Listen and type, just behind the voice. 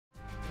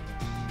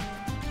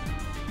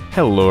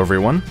Hello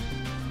everyone.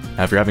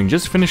 After having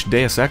just finished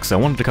Deus Ex, I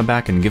wanted to come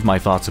back and give my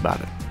thoughts about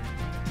it.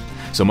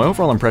 So my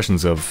overall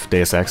impressions of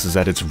Deus Ex is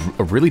that it's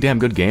a really damn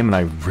good game and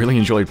I really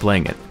enjoyed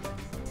playing it.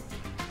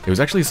 It was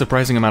actually a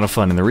surprising amount of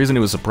fun, and the reason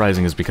it was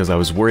surprising is because I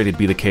was worried it'd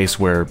be the case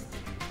where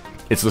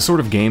it's the sort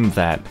of game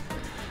that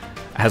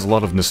has a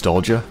lot of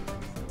nostalgia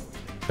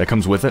that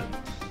comes with it.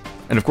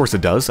 And of course it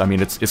does. I mean,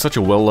 it's such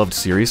a well-loved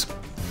series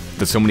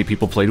that so many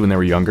people played when they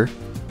were younger.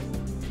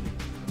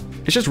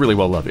 It's just really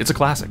well-loved. It's a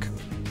classic.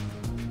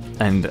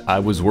 And I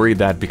was worried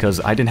that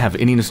because I didn't have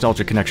any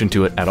nostalgia connection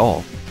to it at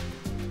all,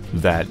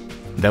 that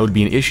would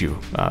be an issue,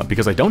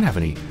 because I don't have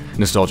any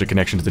nostalgia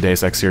connection to the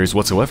Deus Ex series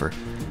whatsoever.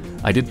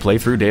 I did play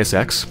through Deus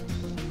Ex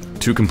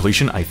to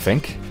completion, I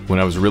think, when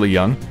I was really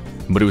young,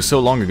 but it was so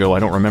long ago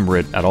I don't remember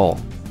it at all.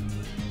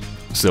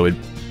 So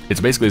it's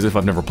basically as if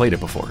I've never played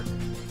it before.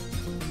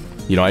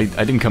 You know, I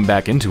didn't come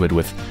back into it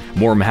with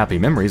warm, happy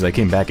memories. I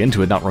came back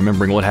into it not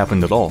remembering what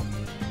happened at all.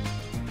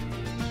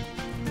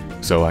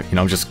 So, you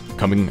know,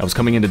 I was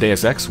coming into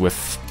Deus Ex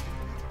with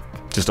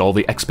just all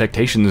the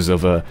expectations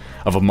of a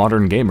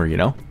modern gamer, you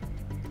know?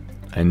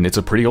 And it's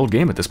a pretty old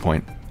game at this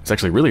point. It's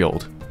actually really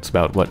old. It's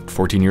about, what,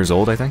 14 years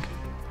old, I think?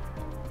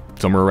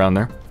 Somewhere around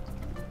there.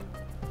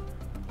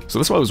 So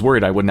that's why I was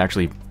worried I wouldn't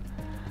actually...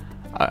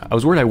 I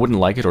was worried I wouldn't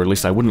like it, or at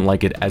least I wouldn't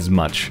like it as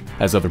much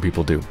as other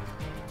people do.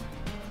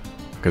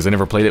 Because I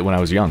never played it when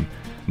I was young.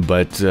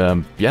 But,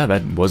 yeah,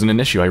 that wasn't an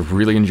issue. I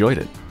really enjoyed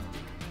it.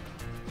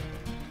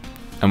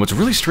 And what's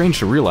really strange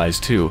to realize,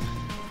 too,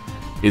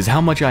 is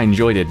how much I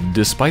enjoyed it,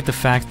 despite the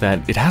fact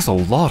that it has a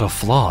lot of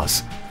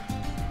flaws.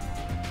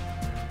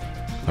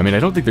 I mean, I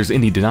don't think there's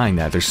any denying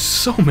that. There's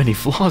so many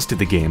flaws to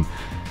the game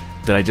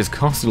that I just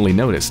constantly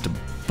noticed,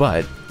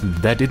 but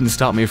that didn't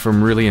stop me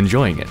from really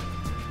enjoying it.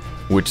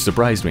 Which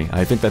surprised me.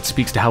 I think that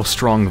speaks to how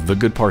strong the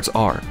good parts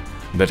are,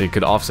 that it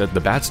could offset the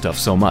bad stuff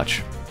so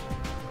much.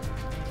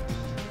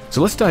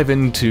 So let's dive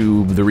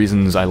into the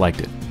reasons I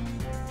liked it.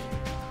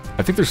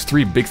 I think there's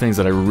three big things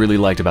that I really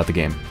liked about the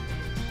game,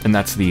 and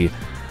that's the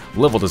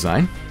level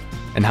design,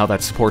 and how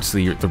that supports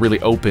the really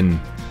open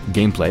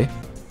gameplay,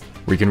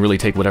 where you can really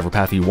take whatever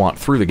path you want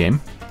through the game.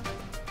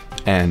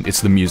 And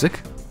it's the music,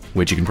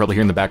 which you can probably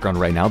hear in the background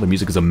right now. The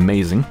music is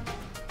amazing.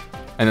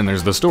 And then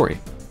there's the story,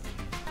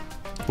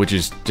 which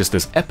is just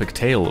this epic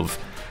tale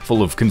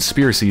full of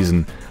conspiracies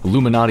and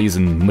Illuminatis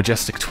and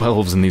Majestic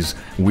 12s and these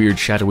weird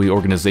shadowy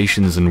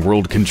organizations and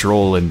world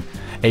control and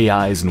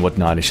AIs and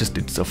whatnot. It's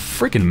a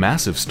freaking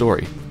massive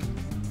story.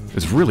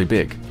 It's really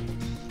big.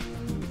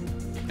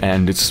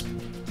 And it's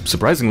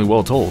surprisingly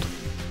well told.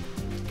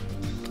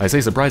 I say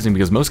surprising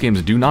because most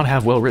games do not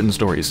have well-written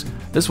stories.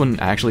 This one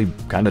actually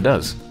kinda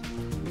does.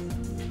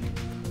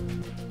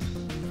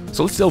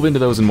 So let's delve into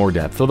those in more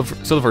depth. So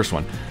the first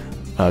one.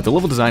 The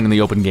level design and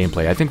the open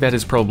gameplay. I think that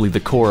is probably the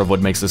core of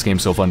what makes this game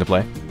so fun to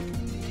play.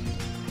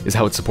 Is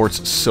how it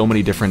supports so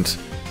many different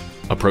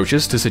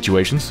approaches to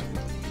situations.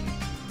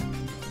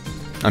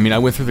 I mean, I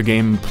went through the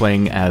game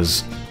playing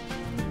as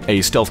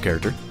a stealth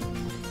character.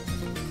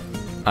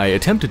 I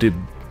attempted to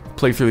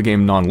play through the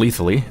game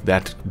non-lethally.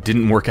 That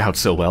didn't work out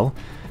so well.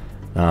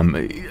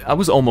 I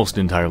was almost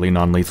entirely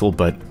non-lethal,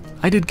 but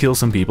I did kill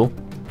some people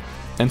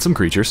and some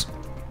creatures.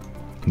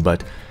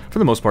 But for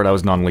the most part, I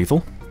was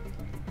non-lethal.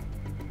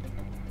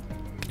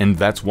 And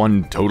that's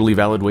one totally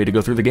valid way to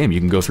go through the game. You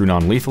can go through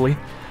non-lethally,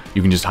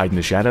 you can just hide in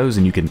the shadows,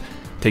 and you can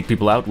take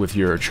people out with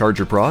your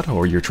charger prod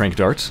or your trank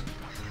darts.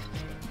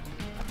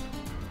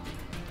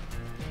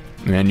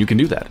 And you can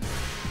do that.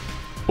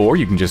 Or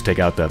you can just take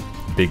out the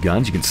big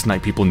guns, you can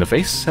snipe people in the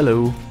face.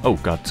 Hello. Oh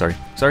god, sorry.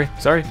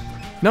 Sorry.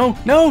 No,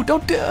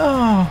 don't do...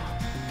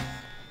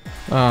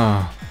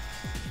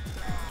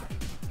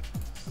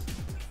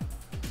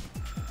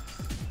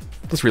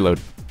 Let's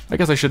reload. I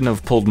guess I shouldn't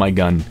have pulled my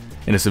gun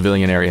in a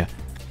civilian area.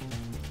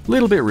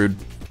 Little bit rude.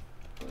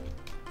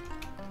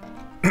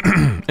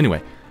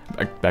 Anyway,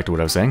 back to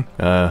what I was saying.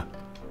 What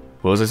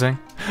was I saying?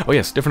 Oh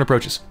yes, different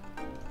approaches.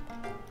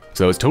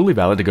 So it's totally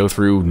valid to go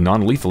through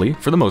non-lethally,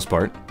 for the most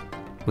part,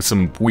 with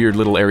some weird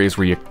little areas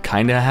where you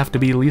kinda have to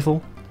be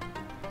lethal.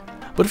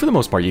 But for the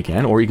most part you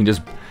can, or you can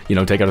just, you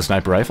know, take out a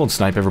sniper rifle and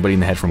snipe everybody in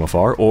the head from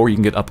afar, or you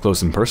can get up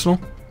close and personal,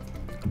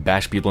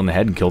 bash people in the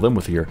head and kill them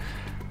with your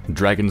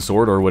dragon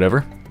sword or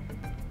whatever.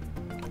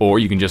 Or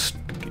you can just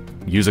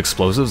use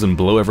explosives and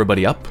blow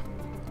everybody up.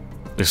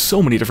 There's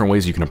so many different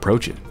ways you can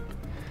approach it.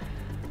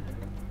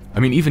 I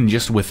mean, even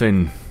just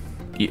within...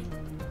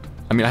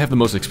 I mean, I have the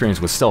most experience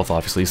with stealth,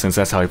 obviously, since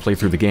that's how I play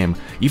through the game.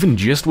 Even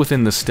just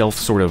within the stealth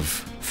sort of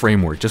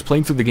framework, just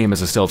playing through the game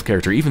as a stealth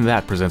character, even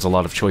that presents a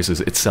lot of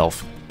choices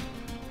itself.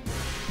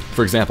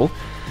 For example,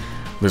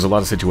 there's a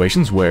lot of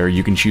situations where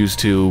you can choose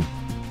to...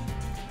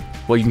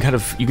 Well, you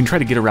can try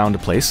to get around a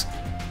place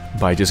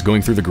by just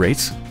going through the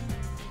grates.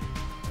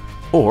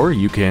 Or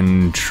you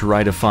can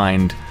try to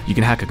find... You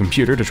can hack a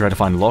computer to try to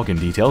find login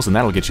details, and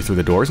that'll get you through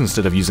the doors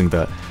instead of using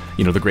the,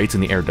 you know, the grates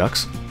and the air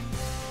ducts.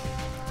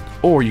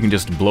 Or you can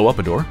just blow up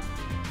a door.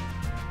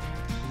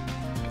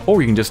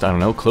 Or you can just, I don't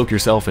know, cloak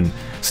yourself and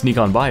sneak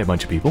on by a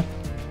bunch of people.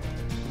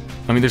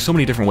 I mean, there's so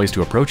many different ways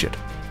to approach it.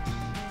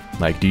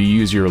 Like, do you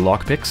use your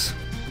lockpicks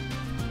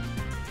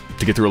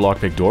to get through a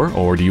lockpick door,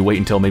 or do you wait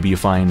until maybe you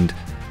find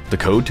the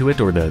code to it,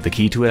 or the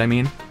key to it, I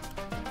mean?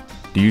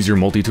 Do you use your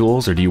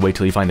multi-tools, or do you wait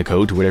till you find the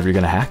code to whatever you're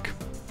gonna hack?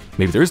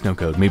 Maybe there is no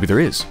code, maybe there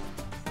is.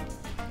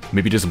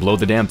 Maybe just blow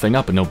the damn thing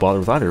up and don't bother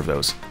with either of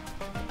those.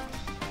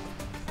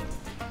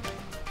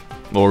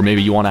 Or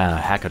maybe you want to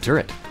hack a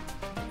turret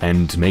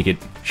and make it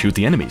shoot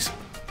the enemies.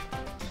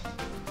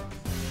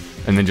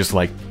 And then just,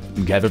 like,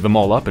 gather them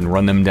all up and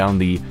run them down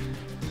the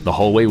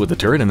hallway with the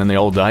turret, and then they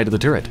all die to the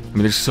turret. I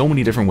mean, there's so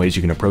many different ways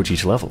you can approach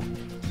each level.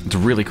 It's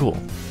really cool.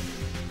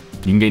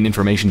 You can gain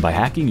information by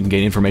hacking, you can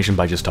gain information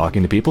by just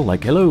talking to people,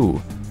 like,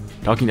 hello!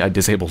 I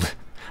disabled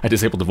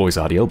the voice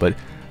audio, but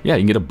yeah,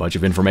 you can get a bunch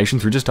of information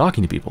through just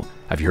talking to people.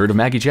 Have you heard of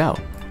Maggie Chow?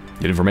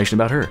 Get information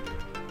about her.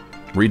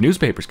 Read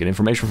newspapers, get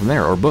information from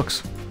there, or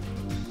books.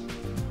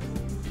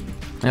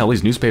 Yeah, all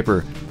these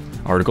newspaper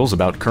articles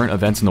about current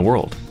events in the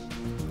world,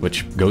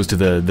 which goes to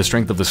the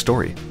strength of the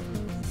story.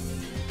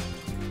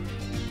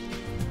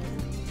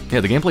 Yeah,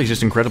 the gameplay is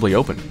just incredibly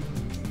open.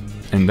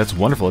 And that's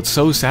wonderful. It's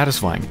so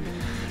satisfying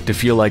to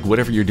feel like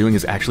whatever you're doing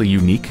is actually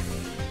unique,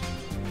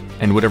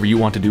 and whatever you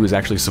want to do is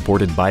actually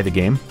supported by the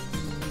game.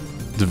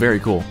 It's very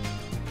cool.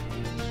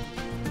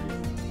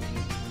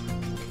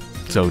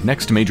 So,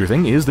 next major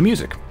thing is the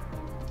music.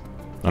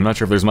 I'm not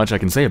sure if there's much I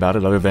can say about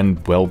it other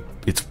than, well,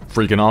 it's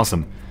freaking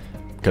awesome.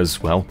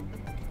 Because, well,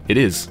 it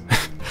is.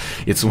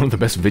 It's one of the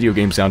best video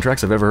game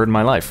soundtracks I've ever heard in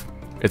my life.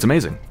 It's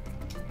amazing.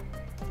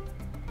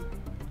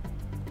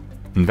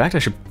 In fact, I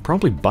should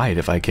probably buy it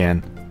if I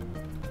can.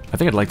 I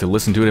think I'd like to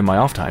listen to it in my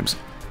off times.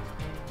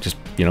 Just,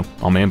 you know,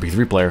 on my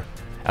MP3 player,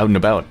 out and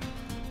about.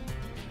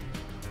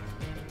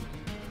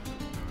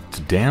 It's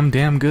damn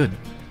good.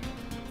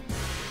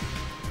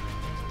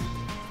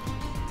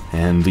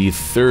 And the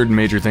third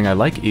major thing I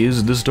like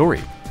is the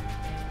story.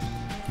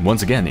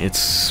 Once again,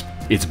 it's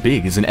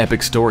big, it's an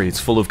epic story, it's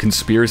full of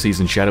conspiracies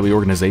and shadowy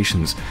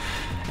organizations,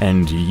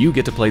 and you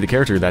get to play the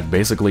character that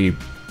basically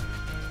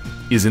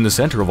is in the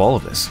center of all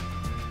of this.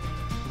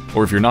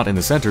 Or if you're not in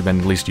the center, then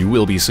at least you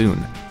will be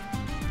soon.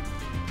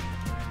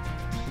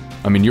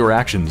 I mean, your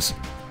actions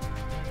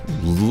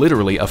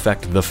literally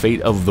affect the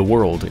fate of the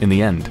world in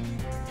the end.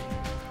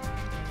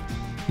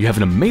 You have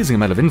an amazing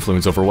amount of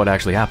influence over what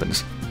actually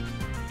happens.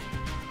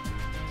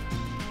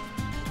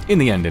 In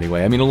the end,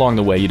 anyway. I mean, along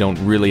the way, you don't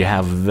really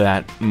have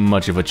that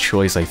much of a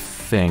choice, I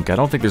think. I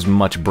don't think there's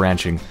much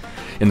branching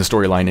in the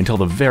storyline until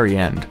the very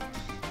end.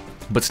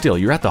 But still,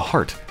 you're at the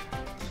heart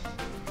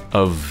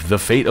of the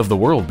fate of the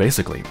world,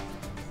 basically.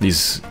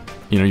 These,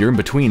 you know, you're in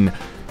between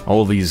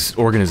all these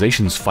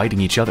organizations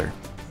fighting each other.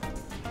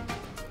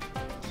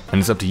 And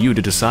it's up to you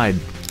to decide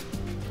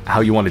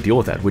how you want to deal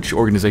with that, which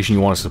organization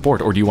you want to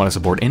support, or do you want to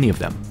support any of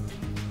them?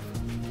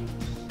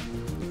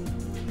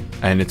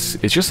 And it's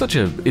just such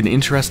an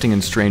interesting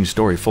and strange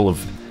story, full of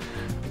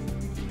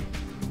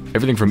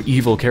everything from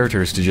evil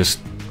characters to just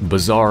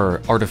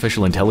bizarre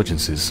artificial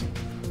intelligences.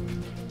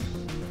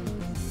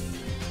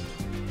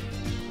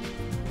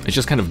 It's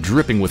just kind of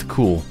dripping with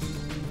cool.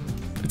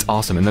 It's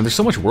awesome. And then there's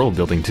so much world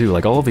building too,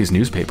 like all of these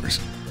newspapers.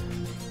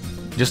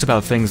 Just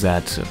about things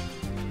that...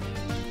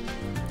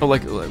 oh,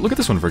 like, look at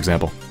this one, for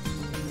example.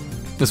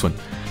 This one.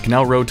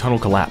 Canal Road Tunnel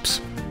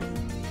Collapse.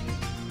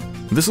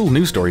 This little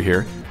news story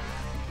here,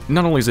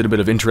 not only is it a bit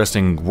of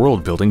interesting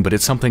world building, but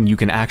it's something you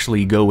can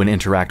actually go and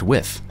interact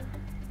with.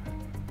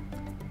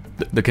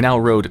 The Canal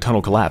Road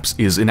Tunnel Collapse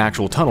is an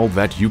actual tunnel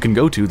that you can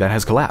go to that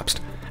has collapsed.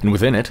 And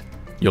within it,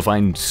 you'll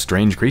find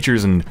strange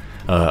creatures and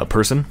a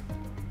person.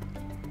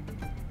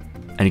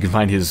 And you can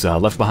find his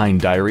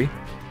left-behind diary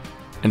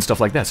and stuff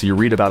like that. So you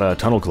read about a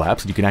tunnel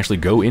collapse, and you can actually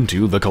go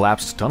into the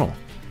collapsed tunnel.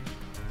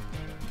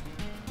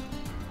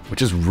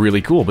 Which is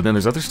really cool, but then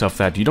there's other stuff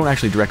that you don't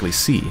actually directly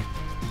see.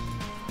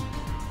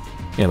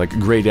 Yeah, like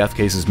gray death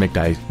cases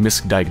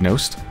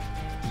misdiagnosed.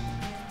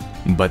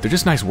 But they're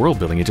just nice world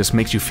building. It just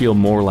makes you feel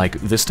more like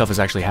this stuff is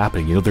actually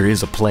happening. You know, there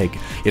is a plague.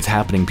 It's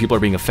happening. People are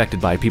being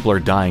affected by it. People are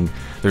dying.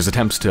 There's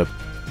attempts to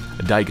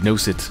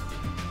diagnose it.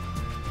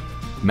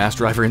 Mass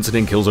driver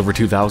incident kills over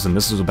 2,000.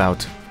 This is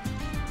about...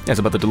 yeah, it's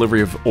about the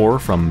delivery of ore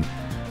from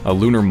a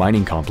lunar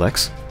mining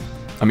complex.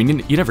 I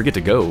mean, you never get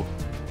to go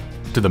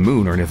to the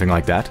moon or anything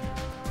like that.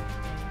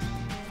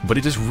 But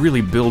it just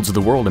really builds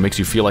the world and makes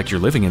you feel like you're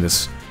living in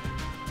this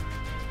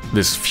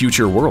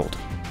future world,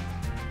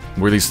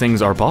 where these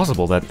things are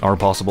possible that are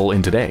possible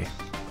in today.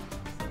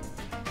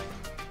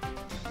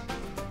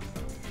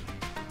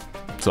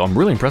 So I'm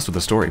really impressed with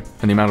the story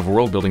and the amount of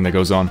world building that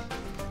goes on.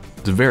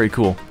 It's very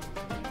cool.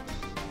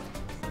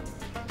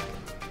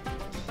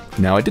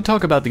 Now, I did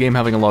talk about the game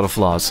having a lot of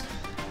flaws,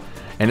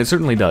 and it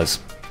certainly does.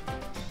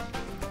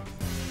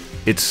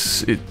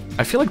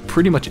 I feel like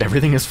pretty much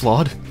everything is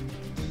flawed.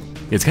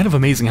 It's kind of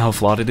amazing how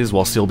flawed it is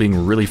while still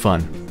being really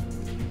fun.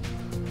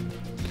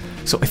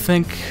 So I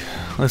think,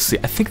 let's see,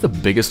 I think the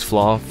biggest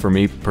flaw for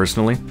me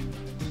personally,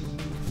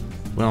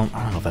 well,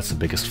 I don't know if that's the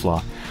biggest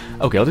flaw.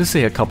 Okay, I'll just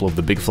say a couple of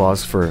the big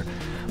flaws for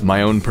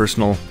my own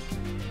personal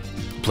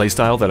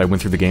playstyle that I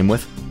went through the game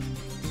with.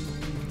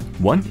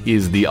 One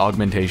is the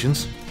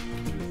augmentations.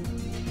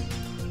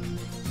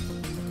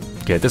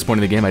 Okay, at this point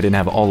in the game, I didn't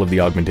have all of the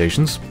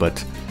augmentations,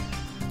 but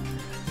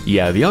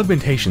yeah, the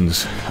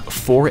augmentations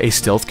for a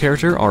stealth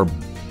character are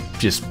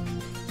just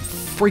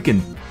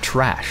freaking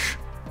trash.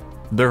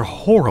 They're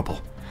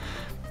horrible.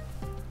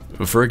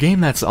 For a game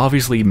that's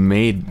obviously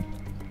made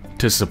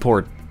to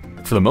support,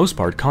 for the most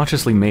part,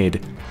 consciously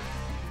made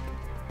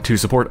to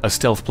support a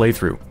stealth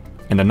playthrough,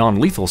 and a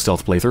non-lethal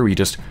stealth playthrough where you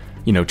just,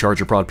 you know,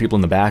 charge or prod people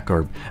in the back,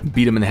 or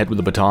beat them in the head with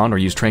a baton, or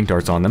use tranq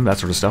darts on them, that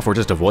sort of stuff, or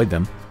just avoid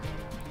them,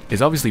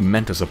 is obviously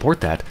meant to support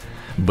that,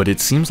 but it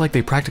seems like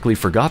they practically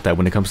forgot that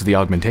when it comes to the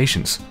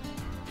augmentations.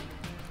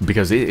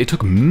 Because it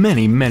took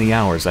many, many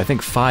hours, I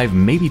think 5,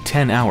 maybe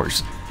 10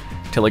 hours,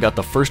 till I got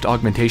the first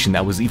augmentation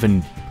that was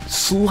even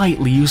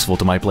slightly useful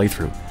to my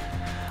playthrough.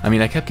 I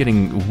mean, I kept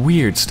getting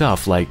weird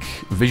stuff like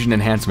vision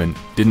enhancement,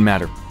 didn't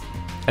matter.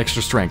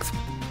 Extra strength,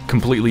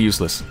 completely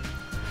useless.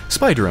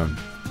 Spy drone,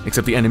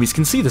 except the enemies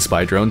can see the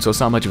spy drone, so it's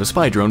not much of a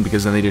spy drone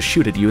because then they just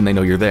shoot at you and they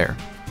know you're there.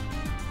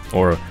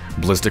 Or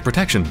ballistic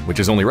protection, which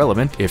is only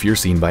relevant if you're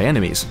seen by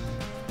enemies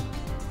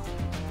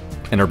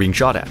and are being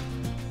shot at.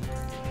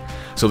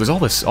 So there's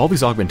all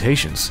these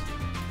augmentations,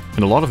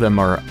 and a lot of them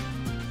are,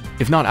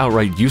 if not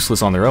outright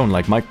useless on their own,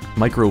 like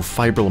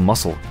microfibril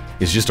muscle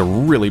is just a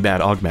really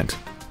bad augment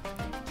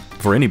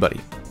for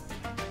anybody.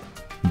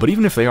 But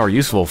even if they are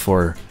useful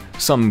for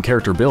some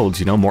character builds,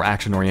 you know, more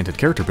action-oriented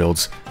character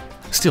builds,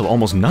 still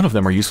almost none of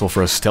them are useful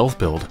for a stealth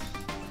build.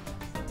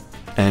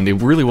 And it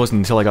really wasn't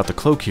until I got the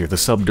cloak here, the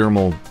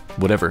subdermal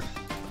whatever.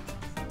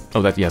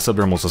 Oh, yeah,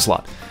 subdermal's a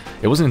slot.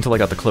 It wasn't until I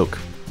got the cloak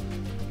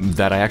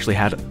that I actually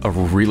had a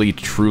really,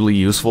 truly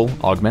useful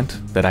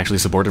augment that actually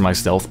supported my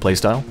stealth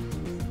playstyle.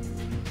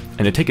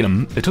 And it took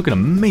an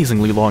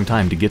amazingly long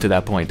time to get to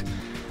that point.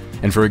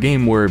 And for a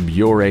game where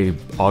you're a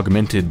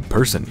augmented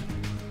person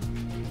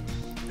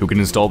who can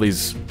install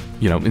these,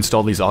 you know,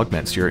 install these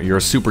augments, you're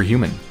a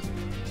superhuman.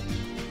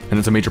 And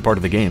it's a major part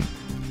of the game.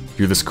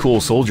 You're this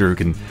cool soldier who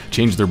can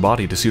change their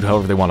body to suit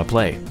however they want to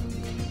play.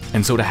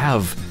 And so to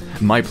have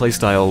my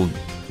playstyle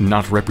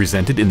not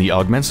represented in the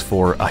augments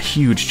for a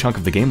huge chunk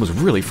of the game was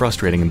really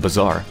frustrating and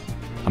bizarre.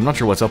 I'm not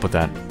sure what's up with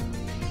that.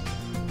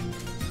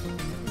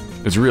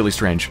 It's really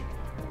strange.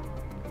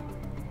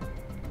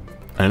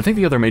 And I think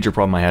the other major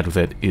problem I had with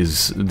it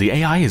is the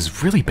AI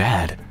is really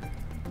bad.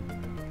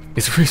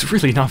 It's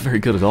really not very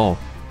good at all.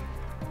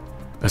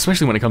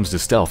 Especially when it comes to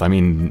stealth. I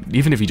mean,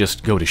 even if you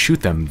just go to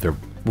shoot them, they're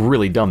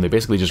really dumb. They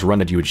basically just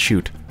run at you and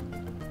shoot.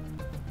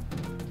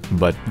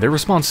 But their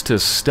response to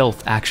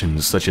stealth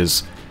actions, such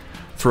as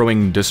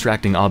throwing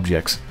distracting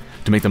objects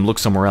to make them look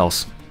somewhere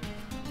else,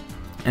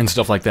 and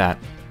stuff like that,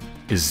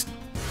 is...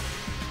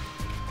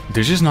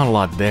 there's just not a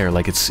lot there.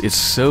 Like, it's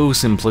so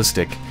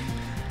simplistic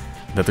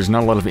that there's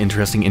not a lot of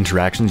interesting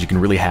interactions you can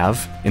really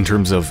have in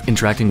terms of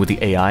interacting with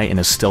the AI in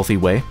a stealthy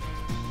way.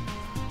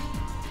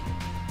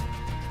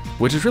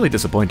 Which is really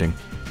disappointing,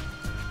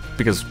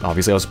 because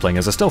obviously I was playing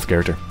as a stealth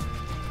character,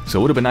 so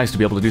it would have been nice to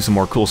be able to do some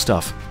more cool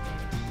stuff.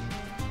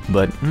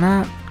 But,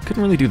 nah,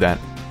 couldn't really do that.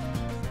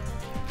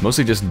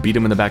 Mostly just beat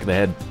him in the back of the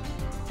head.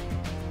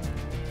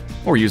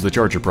 Or use the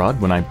charger prod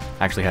when I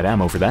actually had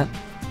ammo for that.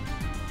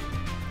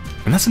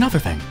 And that's another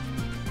thing.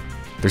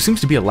 There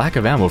seems to be a lack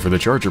of ammo for the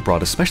charger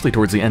prod, especially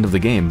towards the end of the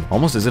game,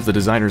 almost as if the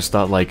designers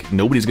thought, like,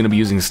 nobody's going to be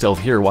using stealth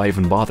here, why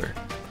even bother?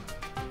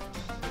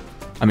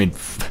 I mean,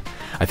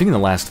 I think in the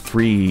last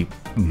 3,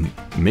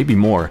 maybe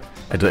more,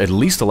 at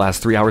least the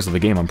last 3 hours of the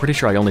game, I'm pretty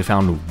sure I only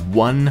found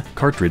 1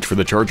 cartridge for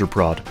the charger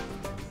prod.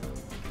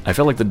 I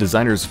felt like the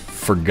designers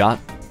forgot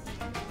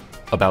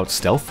about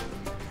stealth.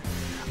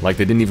 Like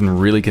they didn't even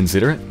really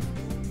consider it.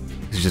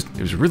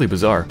 It was really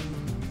bizarre.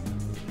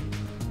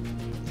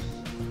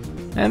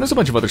 And there's a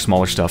bunch of other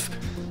smaller stuff,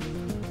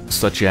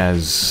 such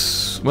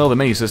as, well, the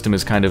menu system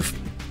is kind of,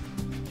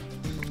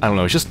 I don't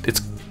know, it's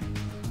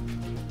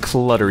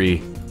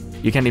cluttery.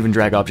 You can't even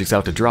drag objects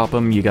out to drop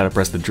them, you gotta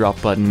press the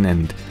drop button,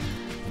 and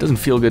it doesn't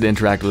feel good to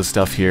interact with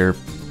stuff here.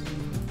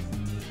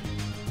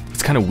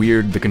 It's kind of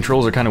weird, the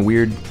controls are kind of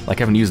weird, like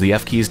having to use the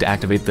F keys to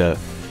activate the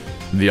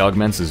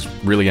augments is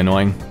really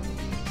annoying,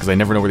 because I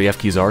never know where the F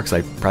keys are, because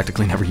I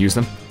practically never use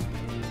them.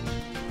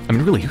 I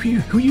mean, really,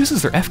 who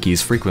uses their F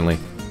keys frequently?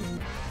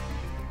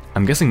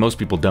 I'm guessing most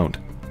people don't.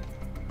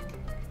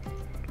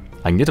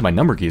 I can get to my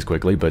number keys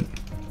quickly, but...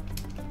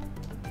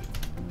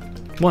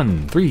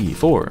 1, 3,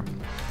 4,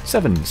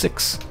 7,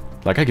 6.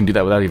 Like, I can do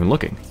that without even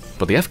looking.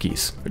 But the F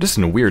keys are just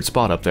in a weird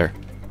spot up there.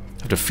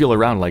 I have to feel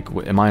around, like,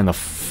 am I in the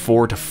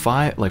 4 to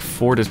 5? Like,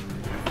 4 to...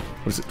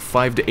 what is it,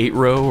 5 to 8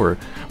 row, or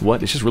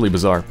what? It's just really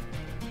bizarre.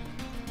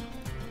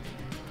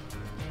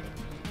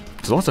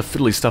 There's lots of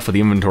fiddly stuff with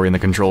the inventory and the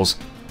controls.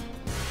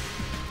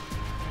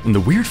 And the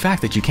weird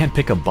fact that you can't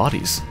pick up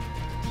bodies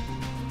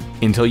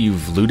until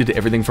you've looted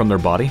everything from their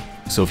body.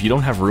 So if you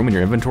don't have room in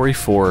your inventory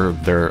for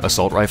their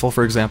assault rifle,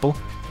 for example,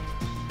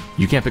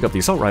 you can't pick up the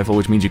assault rifle,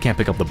 which means you can't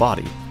pick up the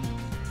body.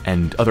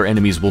 And other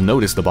enemies will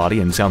notice the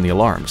body and sound the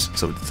alarms.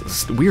 So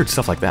it's weird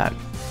stuff like that.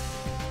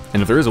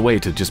 And if there is a way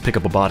to just pick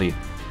up a body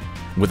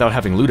without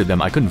having looted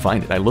them, I couldn't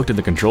find it. I looked at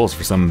the controls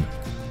for some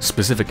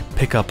specific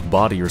pick up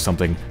body or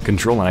something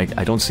control, and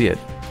I don't see it.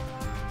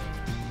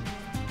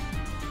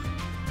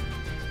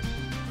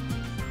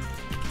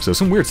 So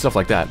some weird stuff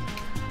like that.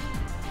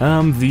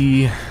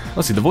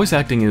 Let's see, the voice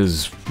acting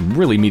is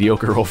really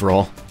mediocre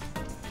overall.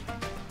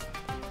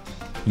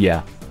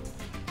 Yeah.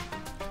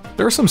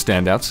 There are some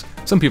standouts.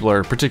 Some people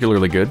are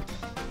particularly good.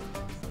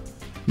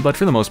 But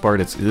for the most part,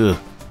 it's ugh.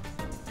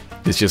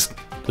 It's just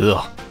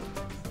ugh.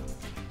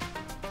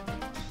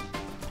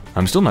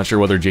 I'm still not sure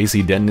whether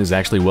J.C. Denton is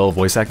actually well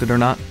voice acted or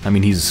not. I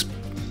mean, he's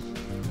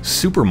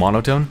super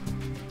monotone.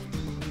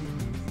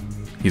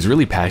 He's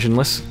really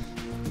passionless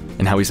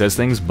in how he says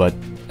things, but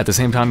at the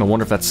same time, I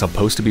wonder if that's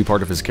supposed to be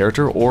part of his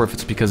character, or if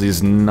it's because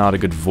he's not a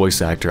good voice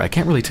actor. I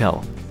can't really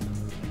tell.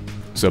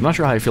 So I'm not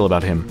sure how I feel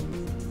about him.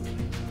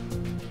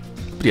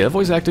 But yeah, the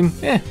voice acting,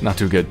 not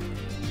too good.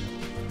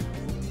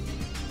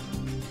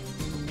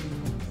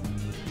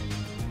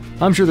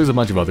 I'm sure there's a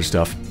bunch of other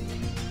stuff.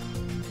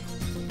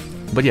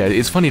 But yeah,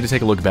 it's funny to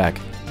take a look back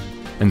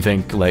and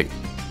think, like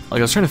I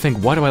was trying to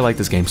think, why do I like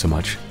this game so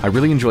much? I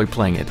really enjoy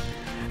playing it.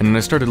 And then I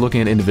started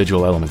looking at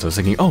individual elements. I was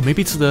thinking, oh,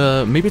 maybe it's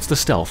the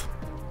stealth.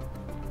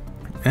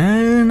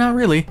 Not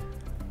really.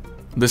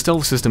 The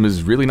stealth system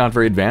is really not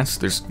very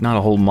advanced. There's not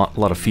a whole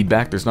lot of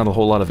feedback. There's not a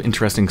whole lot of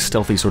interesting,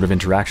 stealthy sort of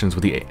interactions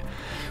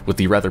with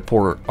the rather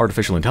poor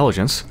artificial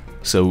intelligence.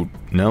 So,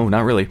 no,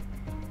 not really.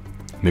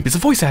 Maybe it's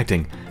the voice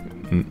acting.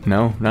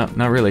 No, not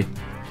really.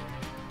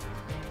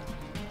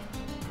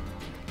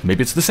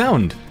 Maybe it's the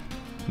sound.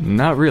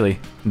 Not really.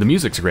 The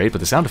music's great,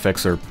 but the sound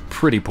effects are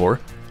pretty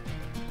poor.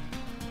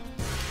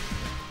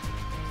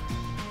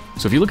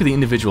 So if you look at the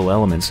individual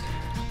elements,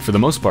 for the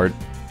most part,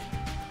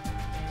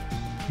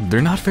 they're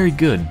not very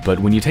good, but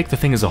when you take the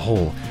thing as a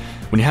whole,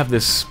 when you have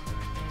this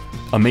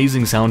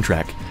amazing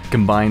soundtrack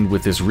combined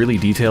with this really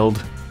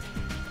detailed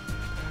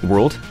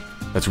world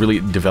that's really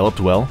developed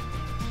well,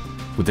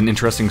 with an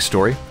interesting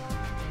story,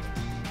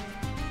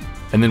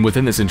 and then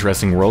within this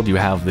interesting world you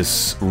have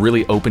this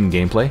really open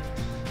gameplay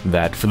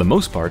that, for the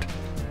most part,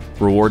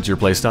 rewards your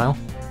playstyle,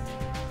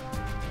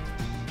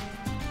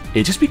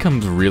 it just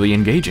becomes really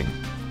engaging,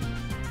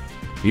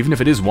 even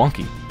if it is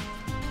wonky.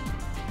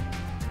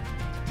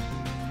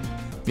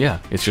 Yeah,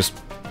 it's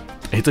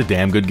a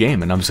damn good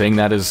game, and I'm saying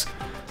that as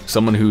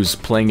someone who's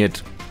playing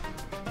it,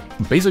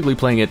 basically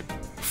playing it,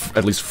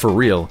 at least for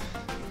real,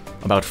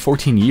 about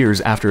 14 years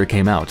after it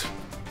came out.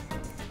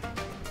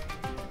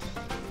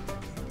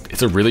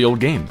 It's a really old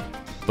game,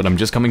 but I'm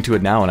just coming to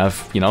it now, and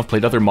I've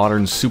played other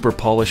modern, super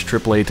polished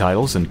AAA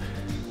titles, and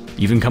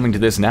even coming to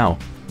this now,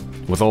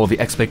 with all of the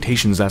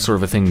expectations that sort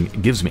of a thing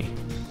gives me.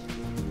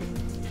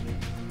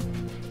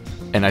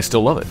 And I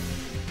still love it.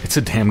 It's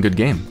a damn good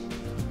game.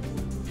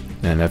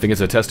 And I think it's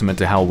a testament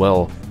to how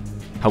well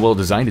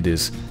designed it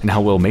is, and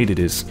how well made it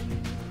is.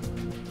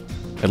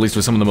 At least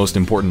with some of the most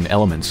important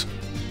elements.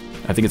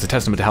 I think it's a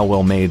testament to how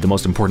well made the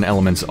most important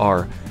elements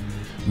are,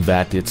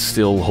 that it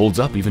still holds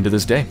up even to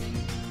this day.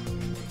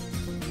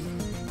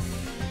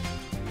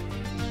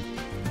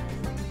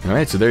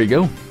 Alright, so there you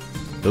go.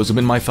 Those have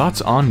been my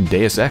thoughts on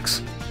Deus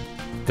Ex.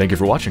 Thank you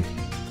for watching.